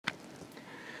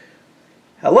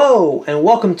Hello, and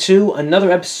welcome to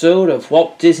another episode of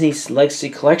Walt Disney's Legacy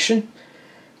Collection.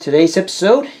 Today's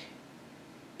episode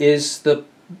is the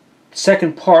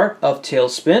second part of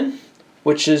TaleSpin,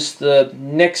 which is the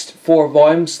next 4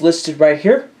 volumes listed right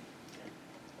here.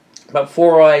 But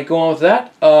before I go on with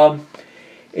that,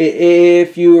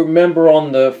 if you remember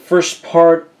on the first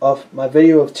part of my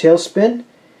video of TaleSpin,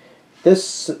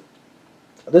 this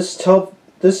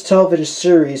television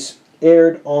series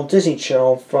aired on Disney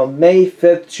Channel from May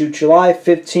 5th to July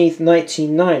 15th,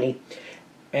 1990,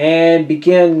 and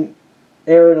began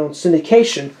airing on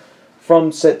syndication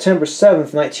from September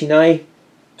 7th, 1990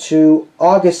 to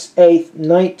August 8th,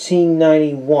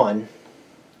 1991.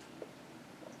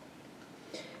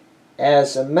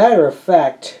 As a matter of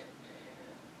fact,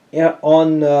 in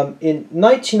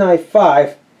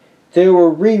 1995, there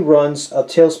were reruns of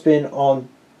TaleSpin on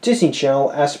Disney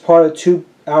Channel as part of a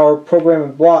 2-hour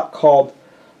programming block called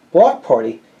Block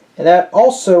Party, and that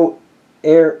also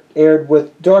aired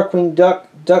with Darkwing Duck,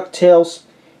 DuckTales,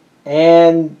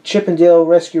 and Chip 'n Dale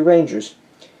Rescue Rangers.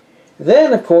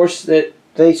 Then, of course, they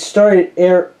started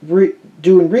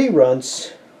doing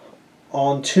reruns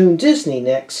on Toon Disney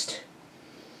next.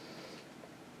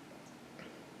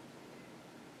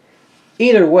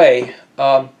 Either way,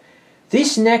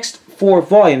 these next 4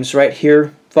 volumes right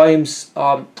here, volumes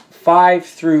 5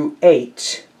 through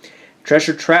 8,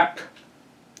 Treasure Trap,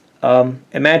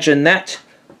 Imagine That,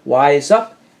 Wise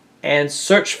Up, and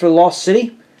Search for the Lost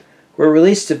City, were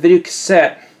released to video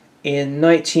cassette in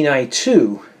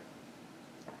 1992.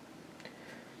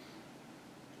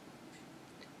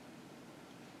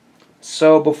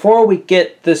 So before we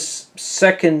get this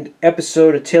second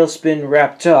episode of TaleSpin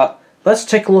wrapped up, let's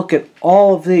take a look at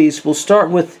all of these. We'll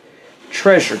start with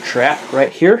Treasure Trap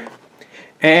right here.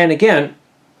 And again,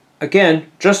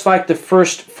 just like the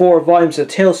first 4 volumes of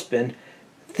TaleSpin,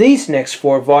 these next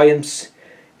 4 volumes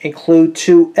include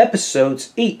 2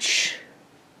 episodes each.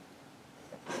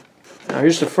 Now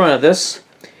here's the front of this,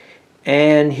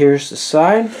 and here's the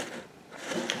side,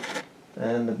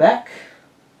 and the back.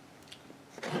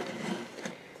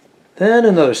 Then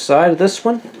another side of this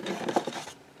one.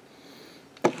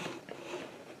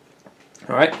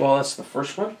 Alright, well that's the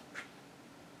first one.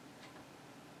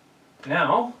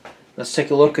 Now, let's take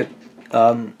a look at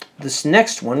this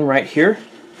next one right here.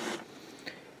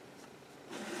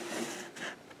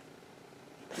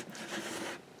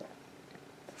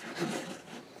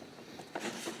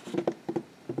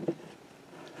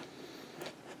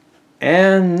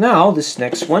 And now this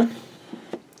next one.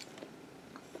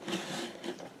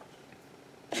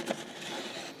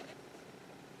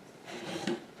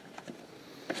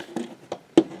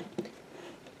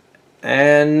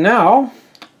 And now,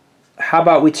 how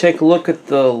about we take a look at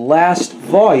the last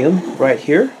volume right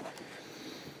here.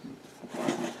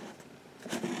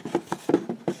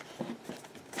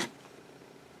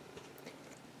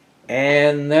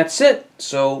 And that's it.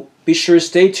 So be sure to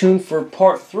stay tuned for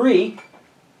part 3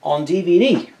 on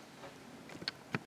DVD.